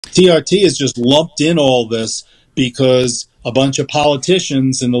TRT has just lumped in all this because a bunch of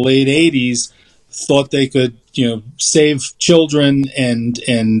politicians in the late 80s thought they could, save children and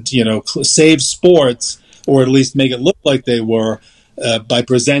save sports, or at least make it look like they were, by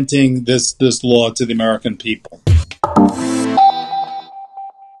presenting this law to the American people.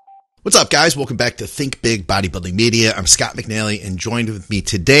 What's up, guys? Welcome back to Think Big Bodybuilding Media. I'm Scott McNally, and joined with me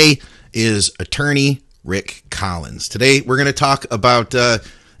today is attorney Rick Collins. Today, we're going to talk about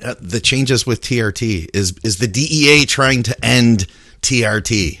the changes with TRT. Is the DEA trying to end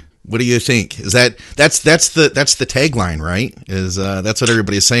TRT? What do you think? Is that's the tagline, right? That's what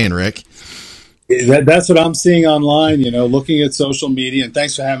everybody's saying, Rick? That's what I'm seeing online, looking at social media, and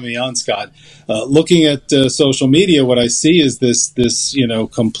thanks for having me on, Scott. Looking at social media, what I see is this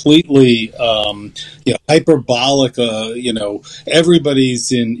completely, hyperbolic,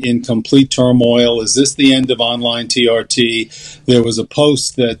 everybody's in complete turmoil. Is this the end of online TRT? There was a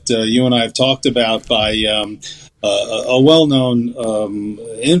post that you and I have talked about by a well-known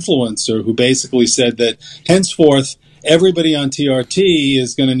influencer who basically said that henceforth, everybody on TRT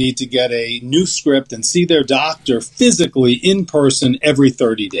is going to need to get a new script and see their doctor physically in person every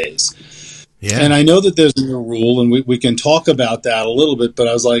 30 days. Yeah. And I know that there's a new rule, and we can talk about that a little bit, but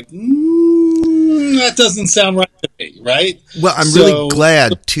I was like, that doesn't sound right to me, right? Well, I'm really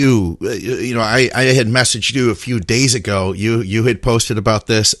glad, too. I had messaged you a few days ago. You had posted about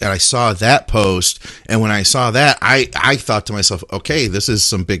this, and I saw that post, and when I saw that, I thought to myself, okay, this is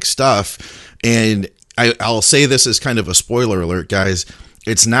some big stuff, and I'll say this as kind of a spoiler alert, guys.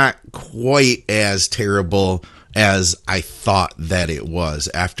 It's not quite as terrible as I thought that it was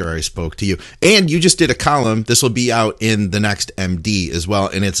after I spoke to you. And you just did a column. This will be out in the next MD as well,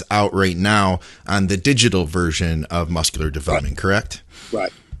 and it's out right now on the digital version of Muscular Development, correct?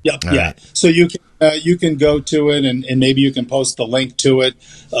 Right. Yep. All yeah. right. So you can go to it, and maybe you can post the link to it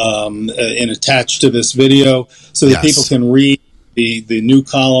and attach to this video so that people can read the new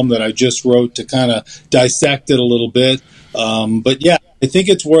column that I just wrote to kind of dissect it a little bit. But yeah, I think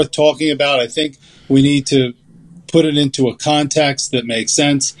it's worth talking about. I think we need to put it into a context that makes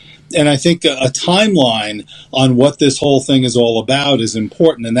sense. And I think a timeline on what this whole thing is all about is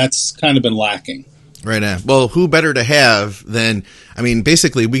important, and that's kind of been lacking. Right on. Well, who better to have than,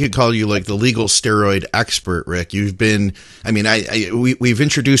 basically we could call you like the legal steroid expert, Rick. You've been, we've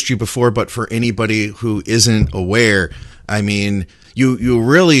introduced you before, but for anybody who isn't aware, you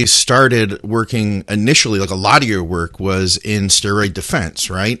really started working initially, like a lot of your work was in steroid defense,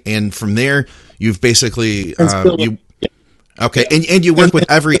 right? And from there, you've basically, okay. And you work with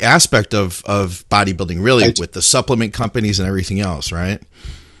every aspect of bodybuilding, really, with the supplement companies and everything else, right?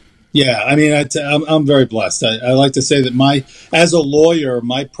 Yeah, I'm very blessed. I like to say that as a lawyer,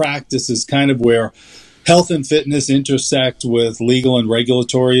 my practice is kind of where health and fitness intersect with legal and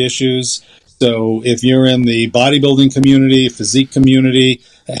regulatory issues. So if you're in the bodybuilding community, physique community,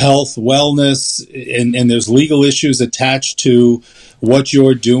 health, wellness, and there's legal issues attached to what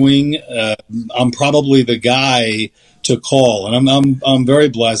you're doing, I'm probably the guy to call. And I'm very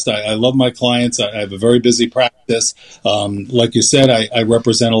blessed. I love my clients. I have a very busy practice. Like you said, I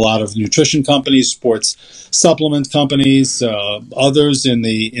represent a lot of nutrition companies, sports supplement companies, others in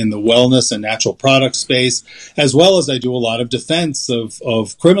the wellness and natural product space, as well as I do a lot of defense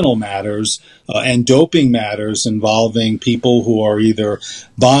of criminal matters and doping matters involving people who are either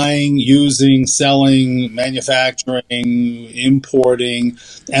buying, using, selling, manufacturing, importing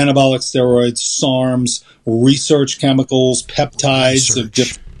anabolic steroids, SARMs, research chemicals, peptides of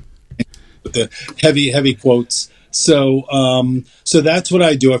different, with the heavy quotes. So that's what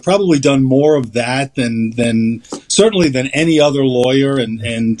I do. I've probably done more of that than certainly than any other lawyer, and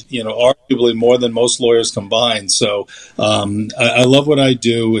arguably more than most lawyers combined. So I love what I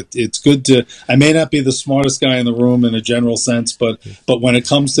do. It's good to. I may not be the smartest guy in the room in a general sense, but when it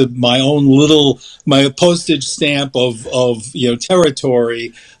comes to my postage stamp of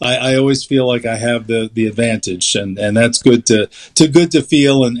territory, I always feel like I have the advantage, and that's good to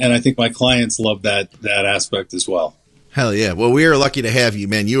feel, and I think my clients love that aspect as well. Hell yeah. Well, we are lucky to have you,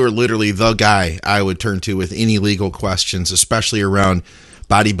 man. You are literally the guy I would turn to with any legal questions, especially around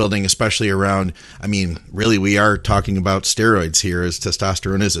bodybuilding, especially around, really we are talking about steroids here, as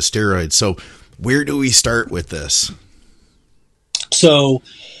testosterone is a steroid. So where do we start with this? So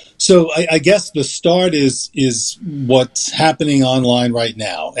I guess the start is what's happening online right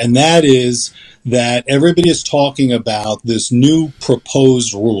now. And that is that everybody is talking about this new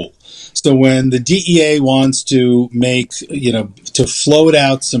proposed rule. So when the DEA wants to to float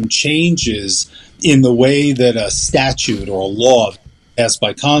out some changes in the way that a statute or a law passed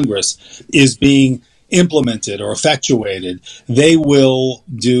by Congress is being implemented or effectuated, they will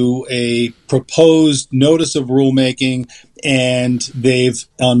do a proposed notice of rulemaking, and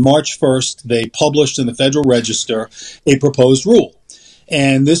on March 1st, they published in the Federal Register a proposed rule.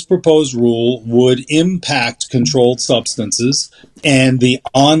 And this proposed rule would impact controlled substances and the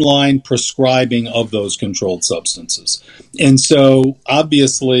online prescribing of those controlled substances. And so,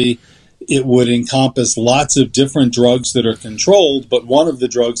 obviously, it would encompass lots of different drugs that are controlled, but one of the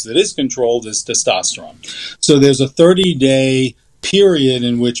drugs that is controlled is testosterone. So there's a 30-day period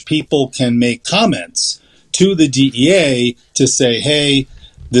in which people can make comments to the DEA to say, hey,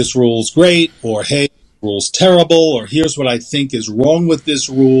 this rule's great, or hey, this rule's terrible, or here's what I think is wrong with this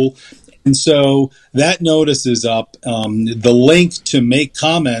rule. And so that notice is up. The link to make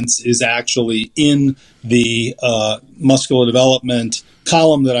comments is actually in the muscular development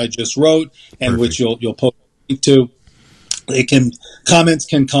column that I just wrote, and which you'll post a link to. Comments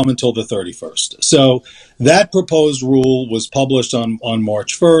can come until the 31st. So that proposed rule was published on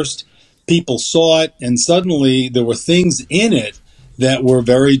March 1st. People saw it, and suddenly there were things in it that were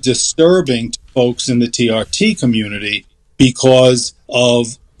very disturbing to folks in the TRT community because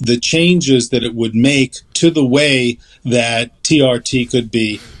of the changes that it would make to the way that TRT could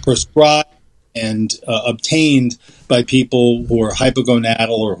be prescribed and obtained by people who are hypogonadal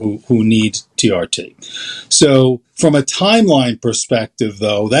or who need TRT. So from a timeline perspective,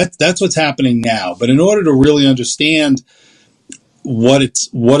 though, that's what's happening now. But in order to really understand what it's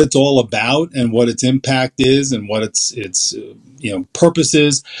all about and what its impact is and what its purpose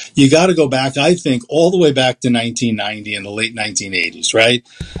is, you got to go back, I think, all the way back to 1990 and the late 1980s, right?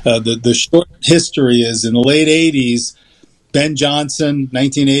 The short history is in the late 80s, Ben Johnson,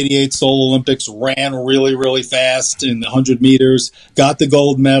 1988 Seoul Olympics, ran really, really fast in the 100 meters, got the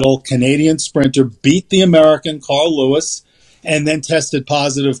gold medal, Canadian sprinter, beat the American Carl Lewis, and then tested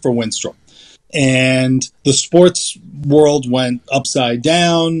positive for Winstrol. And the sports world went upside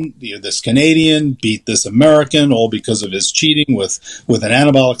down. This Canadian beat this American, all because of his cheating with an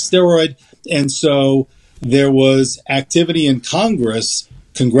anabolic steroid. And so there was activity in Congress,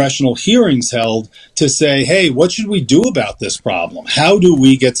 congressional hearings held to say, hey, what should we do about this problem? How do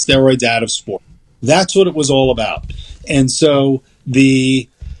we get steroids out of sport? That's what it was all about. And so the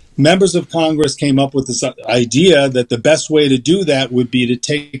members of Congress came up with this idea that the best way to do that would be to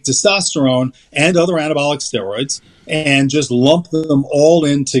take testosterone and other anabolic steroids and just lump them all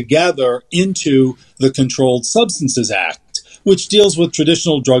in together into the Controlled Substances Act, which deals with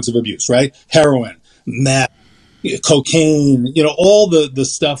traditional drugs of abuse, right? Heroin, meth, cocaine, all the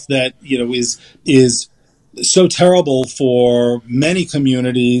stuff that, is so terrible for many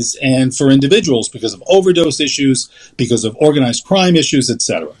communities and for individuals because of overdose issues, because of organized crime issues,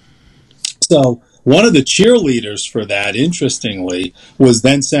 etc. So one of the cheerleaders for that, interestingly, was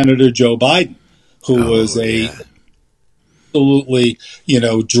then Senator Joe Biden, who was absolutely,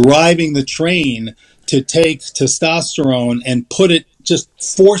 driving the train to take testosterone and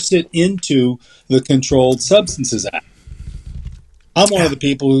force it into the Controlled Substances Act. I'm one of the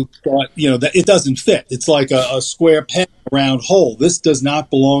people who thought, that it doesn't fit. It's like a square peg, a round hole. This does not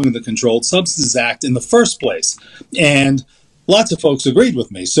belong in the Controlled Substances Act in the first place. And lots of folks agreed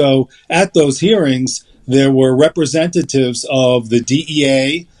with me. So at those hearings, there were representatives of the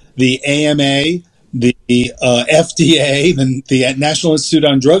DEA, the AMA, the FDA, the National Institute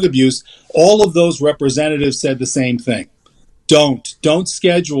on Drug Abuse. All of those representatives said the same thing. Don't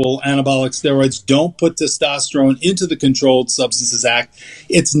schedule anabolic steroids. Don't put testosterone into the Controlled Substances Act.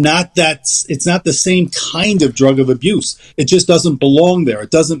 It's not the same kind of drug of abuse. It just doesn't belong there.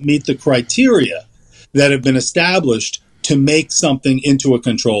 It doesn't meet the criteria that have been established to make something into a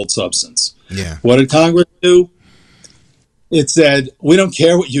controlled substance. Yeah. What did Congress do? It said, we don't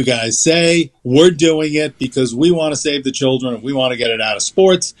care what you guys say. We're doing it because we want to save the children and we want to get it out of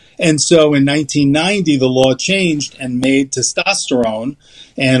sports. And so in 1990, the law changed and made testosterone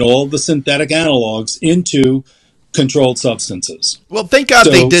and all the synthetic analogs into controlled substances. Well, thank God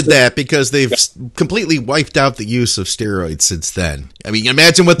they did that because they've completely wiped out the use of steroids since then. I mean,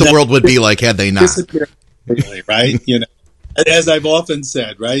 imagine what the world would be like had they not. Right? As I've often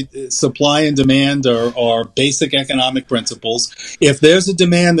said, right, supply and demand are basic economic principles. If there's a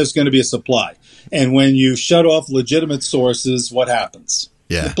demand, there's going to be a supply. And when you shut off legitimate sources, what happens?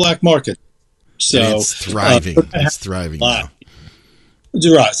 Yeah. The black market. So it's thriving. It's thriving now.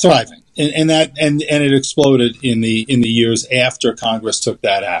 Thriving. And it exploded in the years after Congress took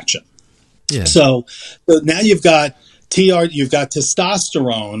that action. Yeah. So now you've got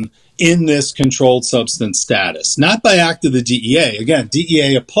testosterone in this controlled substance status, not by act of the DEA. Again,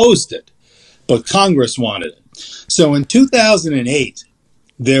 DEA opposed it, but Congress wanted it. So in 2008,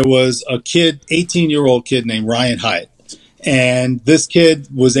 there was a kid, 18-year-old kid named Ryan Hyatt. And this kid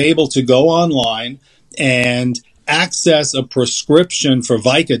was able to go online and access a prescription for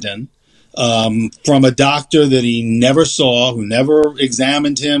Vicodin from a doctor that he never saw, who never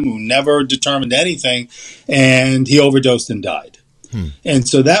examined him, who never determined anything, and he overdosed and died. And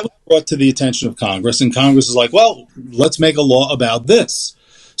so that was brought to the attention of Congress, and Congress is like, well, let's make a law about this.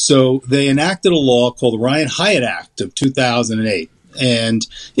 So they enacted a law called the Ryan Hyatt Act of 2008, and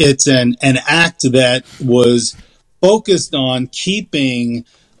it's an act that was focused on keeping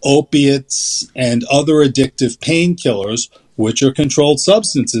opiates and other addictive painkillers, which are controlled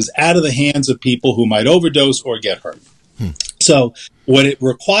substances, out of the hands of people who might overdose or get hurt. So what it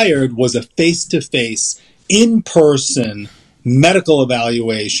required was a face-to-face, in-person medical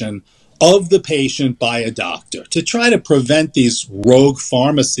evaluation of the patient by a doctor to try to prevent these rogue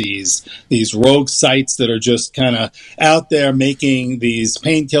pharmacies, these rogue sites that are just kind of out there making these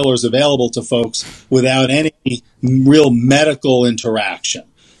painkillers available to folks without any real medical interaction.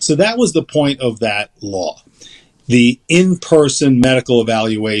 So that was the point of that law. The in-person medical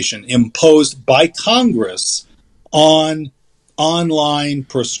evaluation imposed by Congress on online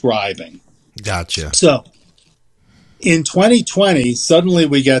prescribing. Gotcha. So in 2020, suddenly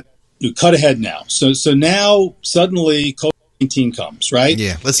we cut ahead now. So now suddenly COVID-19 comes, right?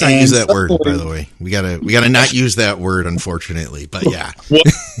 Yeah, let's not use that word, by the way. We gotta not use that word, unfortunately. But yeah.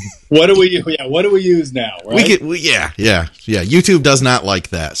 What do we use now, right? Yeah. YouTube does not like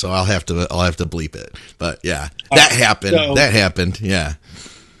that, so I'll have to bleep it. But yeah, that happened. Yeah.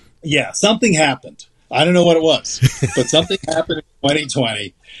 Yeah, something happened. I don't know what it was, but something happened in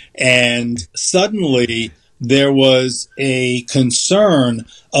 2020, and suddenly there was a concern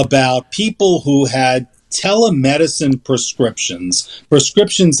about people who had telemedicine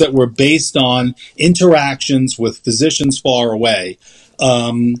prescriptions that were based on interactions with physicians far away.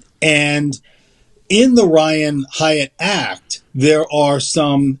 And in the Ryan Hyatt Act, there are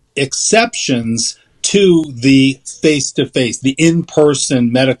some exceptions to the face-to-face, the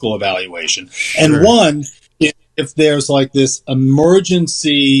in-person medical evaluation. Sure. And one, if there's like this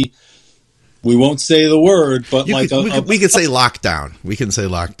emergency, we won't say the word, but we could say lockdown. We can say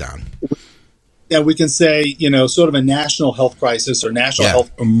lockdown. Yeah, we can say, sort of a national health crisis or national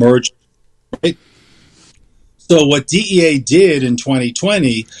health emergency. Right? So what DEA did in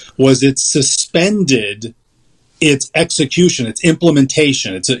 2020 was it suspended its execution, its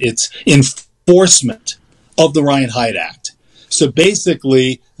implementation, its enforcement of the Ryan Hyatt Act. So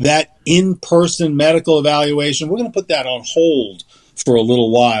basically, that in-person medical evaluation, we're going to put that on hold for a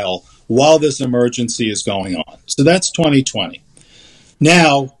little while this emergency is going on. So that's 2020.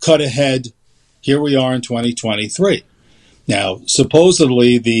 Now, cut ahead, here we are in 2023. Now,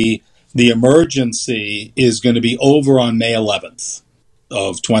 supposedly the emergency is going to be over on May 11th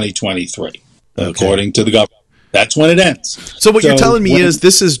of 2023, according to the government. That's when it ends. So what you're telling me is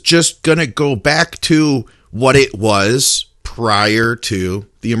this is just going to go back to what it was prior to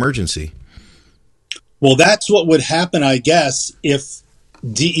the emergency. Well, that's what would happen, I guess, if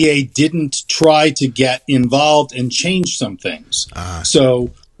DEA didn't try to get involved and change some things.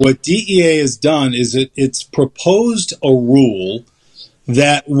 So what DEA has done is it's proposed a rule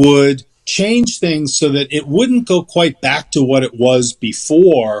that would change things so that it wouldn't go quite back to what it was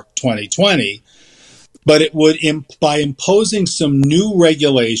before 2020, but it would, by imposing some new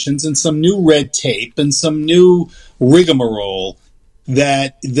regulations and some new red tape and some new rigmarole,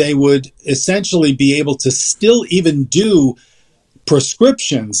 that they would essentially be able to still even do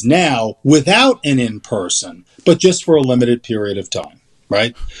prescriptions now without an in-person, but just for a limited period of time,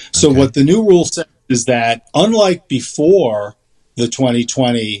 right? So what the new rule says is that unlike before the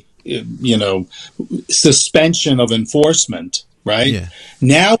 2020, suspension of enforcement, right? Yeah.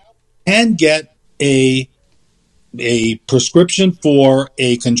 Now you can get a prescription for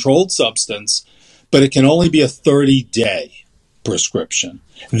a controlled substance, but it can only be a 30-day prescription.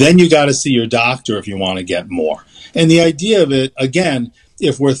 Then you got to see your doctor if you want to get more. And the idea of it, again,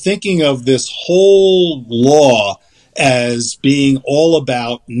 if we're thinking of this whole law as being all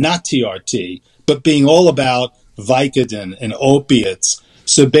about not TRT, but being all about Vicodin and opiates.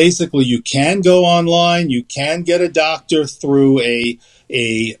 So basically you can go online, you can get a doctor through a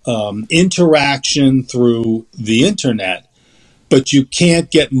interaction through the internet, but you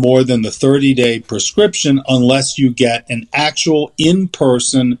can't get more than the 30-day prescription unless you get an actual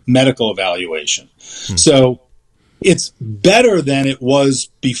in-person medical evaluation. So it's better than it was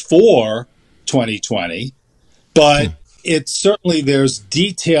before 2020, but it's certainly, there's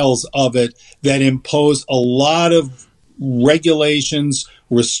details of it that impose a lot of regulations,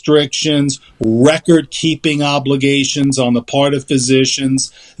 restrictions, record-keeping obligations on the part of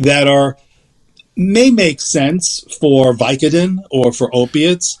physicians that may make sense for Vicodin or for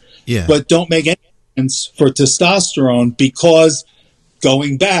opiates, but don't make any sense for testosterone, because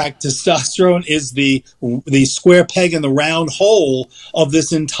going back, testosterone is the square peg in the round hole of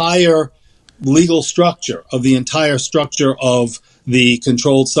this entire legal structure, of the entire structure of the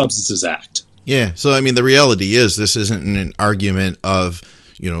Controlled Substances Act. Yeah. So, I mean, the reality is this isn't an argument of,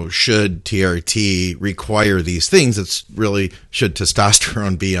 should TRT require these things? It's really, should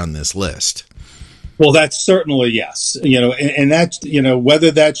testosterone be on this list? Well, that's certainly yes. And that,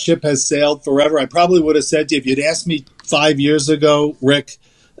 whether that ship has sailed forever, I probably would have said to you, if you'd asked me 5 years ago, Rick,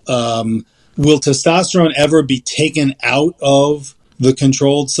 will testosterone ever be taken out of the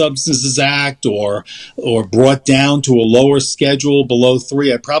Controlled Substances Act or brought down to a lower schedule below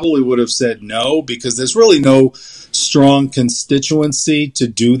 3, I probably would have said no, because there's really no strong constituency to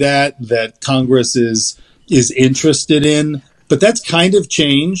do that Congress is interested in. But that's kind of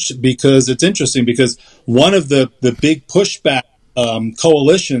changed, because it's interesting, because one of the big pushback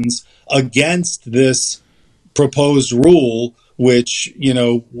coalitions against this proposed rule, which,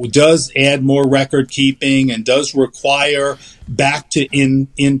 does add more record keeping and does require back to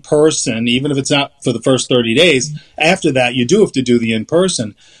in person, even if it's not for the first 30 days. After that, you do have to do the in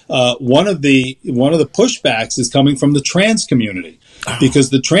person. One of the pushbacks is coming from the trans community, because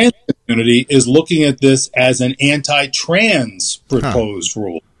the trans community is looking at this as an anti-trans proposed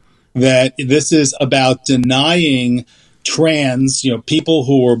rule, that this is about denying trans, people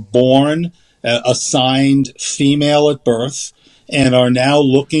who were born assigned female at birth and are now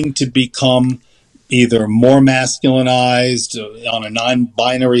looking to become either more masculinized on a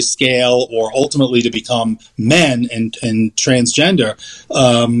non-binary scale, or ultimately to become men and transgender,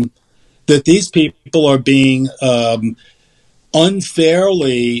 that these people are being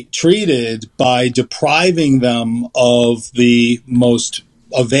unfairly treated by depriving them of the most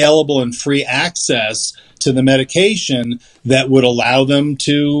available and free access to the medication that would allow them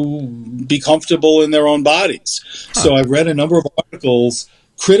to be comfortable in their own bodies. So I've read a number of articles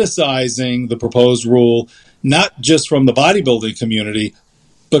criticizing the proposed rule, not just from the bodybuilding community,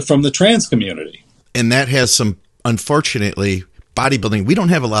 but from the trans community. And that has some, unfortunately, bodybuilding, we don't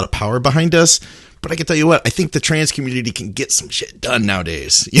have a lot of power behind us, but I can tell you what, I think the trans community can get some shit done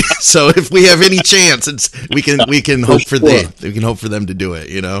nowadays. So if we have any chance, we can hope for them to do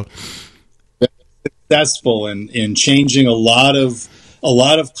it, Successful in changing a lot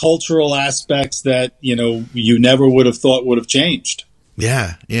of cultural aspects that you never would have thought would have changed.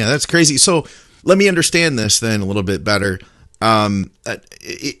 Yeah, that's crazy. So let me understand this then a little bit better.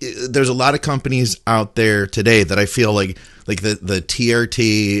 There's a lot of companies out there today that I feel like the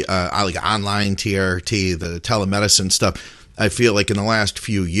TRT, like online TRT, the telemedicine stuff. I feel like in the last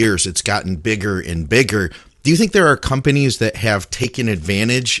few years it's gotten bigger and bigger. Do you think there are companies that have taken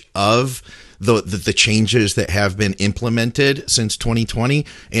advantage of the changes that have been implemented since 2020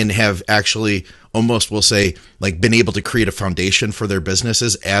 and have actually almost, we'll say, like been able to create a foundation for their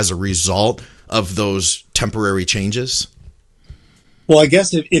businesses as a result of those temporary changes? Well, I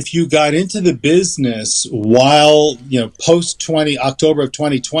guess if you got into the business while, post October of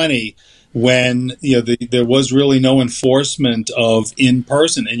 2020, when, there was really no enforcement of in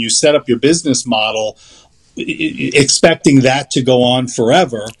person, and you set up your business model expecting that to go on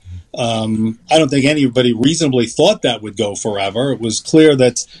forever, I don't think anybody reasonably thought that would go forever. It was clear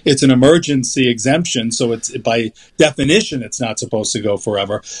that it's an emergency exemption, so it's by definition it's not supposed to go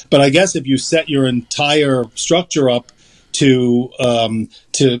forever. But I guess if you set your entire structure up to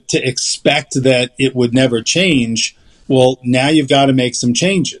expect that it would never change, well, now you've got to make some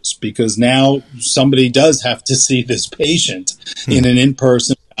changes, because now somebody does have to see this patient in an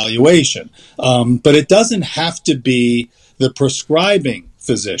in-person evaluation. But it doesn't have to be the prescribing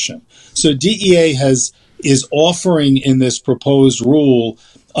physician. So DEA is offering in this proposed rule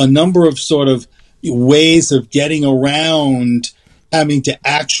a number of sort of ways of getting around having to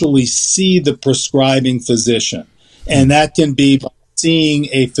actually see the prescribing physician. And that can be by seeing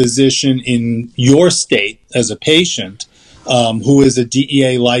a physician in your state as a patient, who is a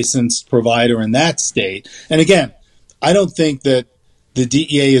DEA licensed provider in that state. And again, I don't think that the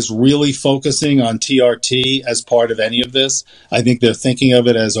DEA is really focusing on TRT as part of any of this. I think they're thinking of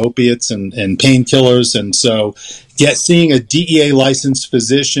it as opiates and painkillers. And so seeing a DEA licensed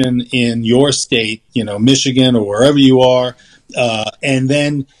physician in your state, Michigan or wherever you are, and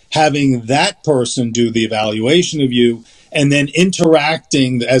then having that person do the evaluation of you and then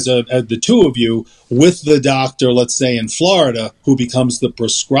interacting as the two of you with the doctor, let's say in Florida, who becomes the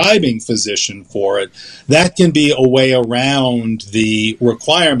prescribing physician for it, that can be a way around the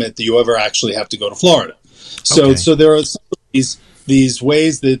requirement that you ever actually have to go to Florida. So, so there are some of these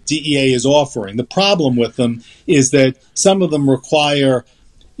ways that DEA is offering. The problem with them is that some of them require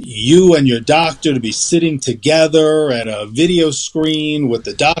you and your doctor to be sitting together at a video screen with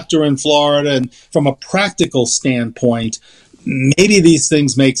the doctor in Florida. And from a practical standpoint, maybe these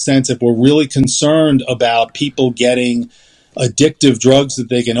things make sense if we're really concerned about people getting addictive drugs that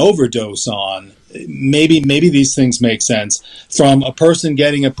they can overdose on. Maybe these things make sense. From a person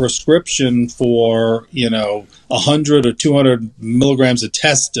getting a prescription for 100 or 200 milligrams of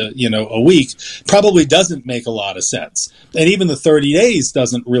test a week probably doesn't make a lot of sense. And even the 30 days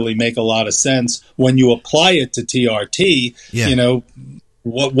doesn't really make a lot of sense when you apply it to TRT. Yeah.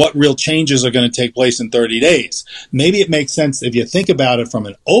 What real changes are going to take place in 30 days? Maybe it makes sense if you think about it from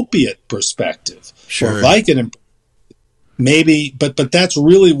an opiate perspective. Sure. Or Vicodin. Maybe, but that's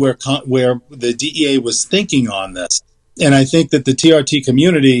really where the DEA was thinking on this. And I think that the TRT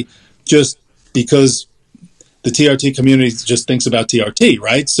community, just because the TRT community just thinks about TRT,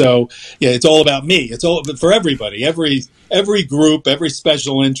 right? So yeah, it's all about me. It's all for everybody, every group, every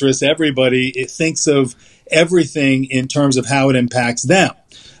special interest, everybody. It thinks of everything in terms of how it impacts them.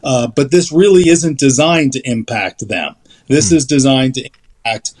 But this really isn't designed to impact them. This is designed to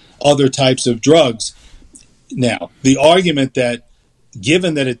impact other types of drugs. Now, the argument that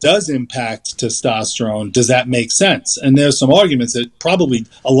given that it does impact testosterone, does that make sense? And there's some arguments that probably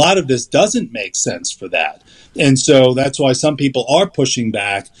a lot of this doesn't make sense for that. And so that's why some people are pushing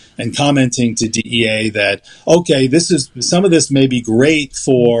back and commenting to DEA that, okay, some of this may be great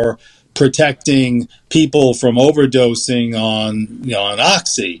for protecting people from overdosing on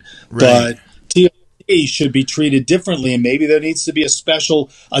oxy, right, but TRT should be treated differently, and maybe there needs to be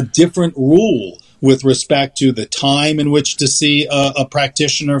a different rule with respect to the time in which to see a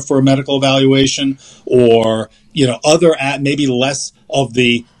practitioner for a medical evaluation, or maybe less of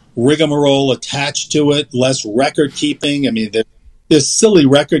the rigmarole attached to it, less record keeping. I mean, there's silly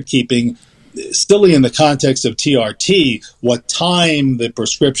record keeping, silly in the context of TRT, what time the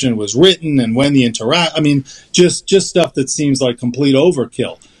prescription was written and when the just stuff that seems like complete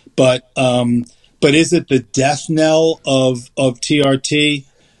overkill. But is it the death knell of TRT?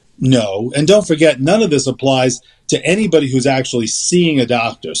 No. And don't forget, none of this applies to anybody who's actually seeing a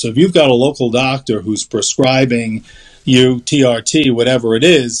doctor. So if you've got a local doctor who's prescribing you TRT, whatever it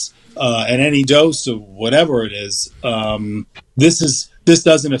is, at any dose of whatever it is, this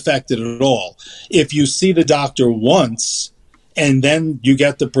doesn't affect it at all. If you see the doctor once and then you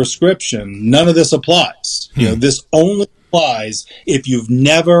get the prescription, none of this applies. This only applies if you've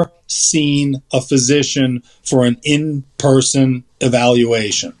never seen a physician for an in-person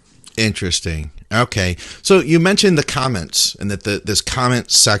evaluation. Interesting. Okay. So you mentioned the comments and that this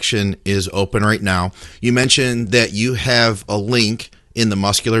comment section is open right now. You mentioned that you have a link in the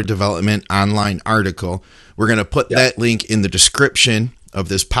Muscular Development online article. We're going to put that link in the description of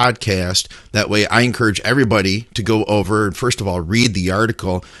this podcast. That way I encourage everybody to go over and first of all, read the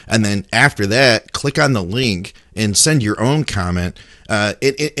article. And then after that, click on the link and send your own comment.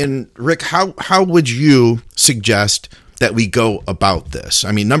 And Rick, how would you suggest that we go about this?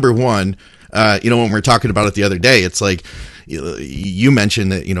 I mean, number one, when we're talking about it the other day, it's like you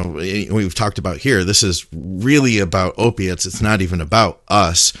mentioned that, we've talked about here, this is really about opiates. It's not even about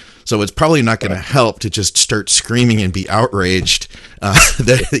us. So it's probably not going to help to just start screaming and be outraged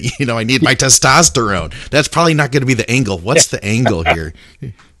that, I need my testosterone. That's probably not going to be the angle. What's the angle here?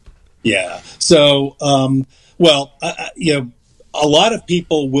 Yeah. So, a lot of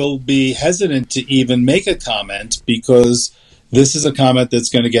people will be hesitant to even make a comment because this is a comment that's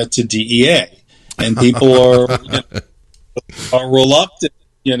going to get to DEA, and people are reluctant,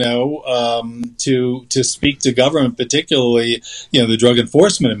 to speak to government, particularly, the Drug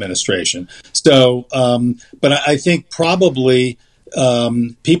Enforcement Administration. So, but I think probably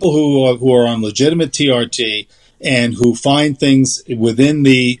people who are on legitimate TRT and who find things within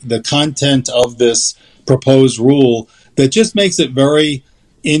the content of this proposed rule that just makes it very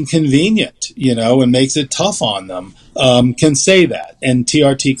inconvenient, and makes it tough on them, can say that. And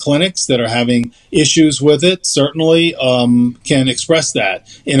TRT clinics that are having issues with it certainly can express that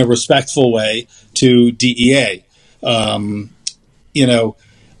in a respectful way to DEA. The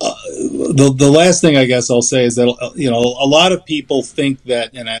last thing I guess I'll say is that, a lot of people think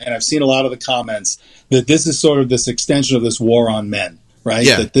that, and I've seen a lot of the comments, that this is sort of this extension of this war on men, right?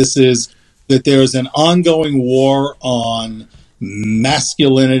 Yeah. That there's an ongoing war on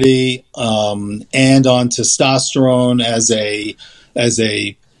masculinity and on testosterone as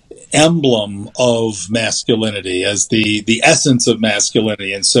a emblem of masculinity, as the essence of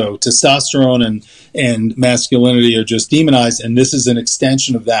masculinity. And so testosterone and masculinity are just demonized, and this is an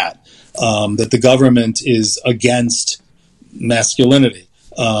extension of that, that the government is against masculinity.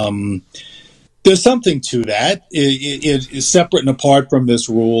 There's something to that. It is separate and apart from this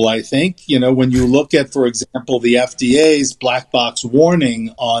rule, I think. You know, when you look at, for example, the FDA's black box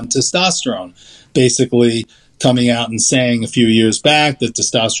warning on testosterone, basically coming out and saying a few years back that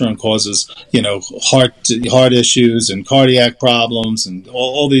testosterone causes, you know, heart issues and cardiac problems and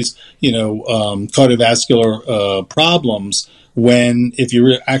all these, you know, cardiovascular problems. When, if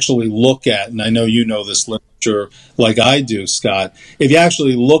you actually look at, and I know you know this literature like I do, Scott, if you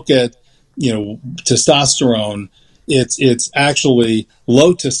actually look at, you know, testosterone, it's actually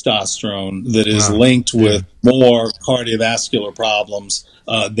low testosterone that is linked with more cardiovascular problems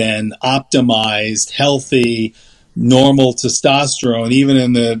than optimized, healthy, normal testosterone, even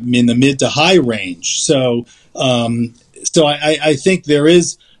in the mid to high range. So, I think there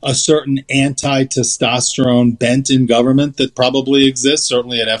is a certain anti-testosterone bent in government that probably exists,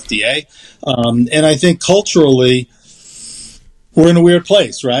 certainly at FDA, and I think culturally, we're in a weird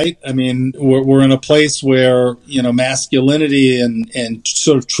place, right? I mean, we're in a place where, you know, masculinity and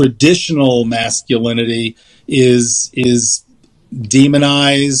sort of traditional masculinity is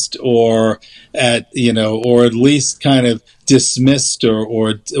demonized or at least kind of dismissed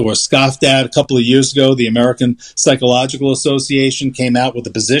or scoffed at. A couple of years ago, the American Psychological Association came out with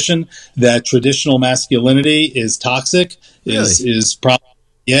a position that traditional masculinity is toxic, is probably,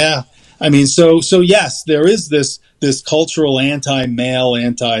 yeah. I mean, so yes, there is this cultural anti-male,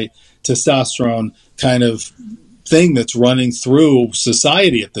 anti-testosterone kind of thing that's running through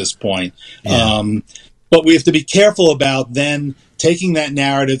society at this point. Yeah. But we have to be careful about then taking that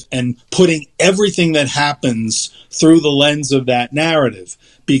narrative and putting everything that happens through the lens of that narrative.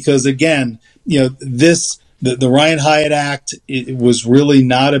 Because again, you know, the Ryan Hyatt Act, it was really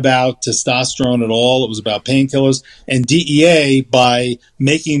not about testosterone at all. It was about painkillers. And DEA, by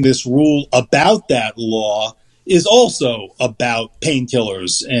making this rule about that law, is also about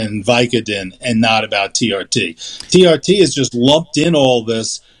painkillers and Vicodin and not about TRT. TRT is just lumped in all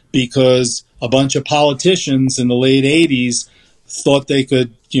this because a bunch of politicians in the late 80s thought they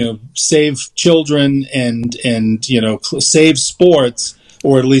could, you know, save children and you know, save sports,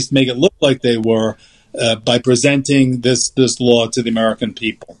 or at least make it look like they were, by presenting this law to the American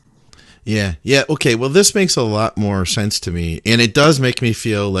people. Yeah. Okay. Well, this makes a lot more sense to me, and it does make me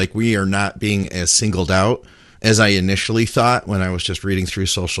feel like we are not being as singled out as I initially thought when I was just reading through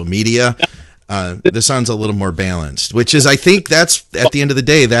social media. This sounds a little more balanced, which is, I think that's, at the end of the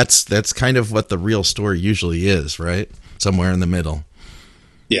day, that's kind of what the real story usually is, right? Somewhere in the middle.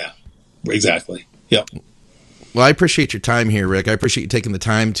 Yeah, exactly. Yep. Well, I appreciate your time here, Rick. I appreciate you taking the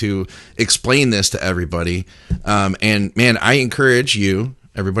time to explain this to everybody. And man, I encourage you,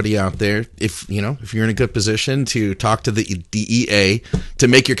 everybody out there, if you're in a good position, to talk to the DEA to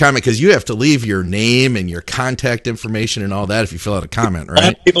make your comment, because you have to leave your name and your contact information and all that if you fill out a comment,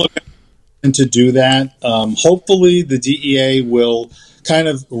 right? And to do that, hopefully the DEA will kind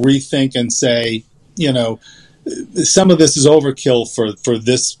of rethink and say, you know, some of this is overkill for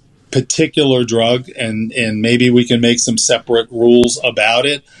this particular drug, and maybe we can make some separate rules about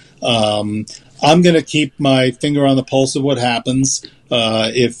it. I'm going to keep my finger on the pulse of what happens.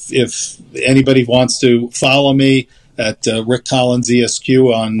 If anybody wants to follow me at Rick Collins ESQ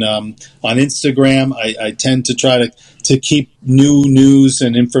on Instagram, I tend to try to keep new news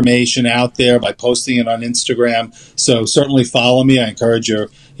and information out there by posting it on Instagram. So certainly follow me. I encourage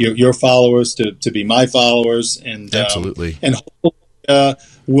your followers to be my followers, and absolutely, and hopefully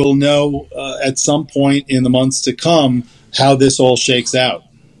we'll know at some point in the months to come how this all shakes out.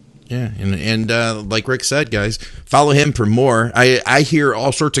 Yeah, and like Rick said, guys, follow him for more. I hear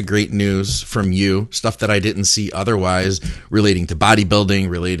all sorts of great news from you, stuff that I didn't see otherwise, relating to bodybuilding,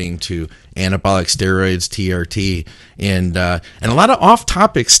 relating to anabolic steroids, TRT, and a lot of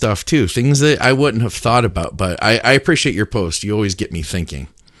off-topic stuff too, things that I wouldn't have thought about. But I appreciate your post. You always get me thinking.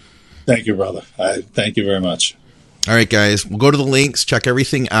 Thank you, brother. Thank you very much. All right, guys, we'll go to the links, check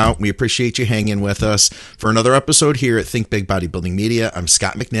everything out. We appreciate you hanging with us for another episode here at Think Big Bodybuilding Media. I'm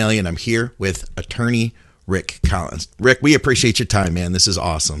Scott McNally, and I'm here with attorney Rick Collins. Rick, we appreciate your time, man. This is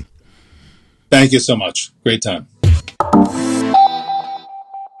awesome. Thank you so much. Great time.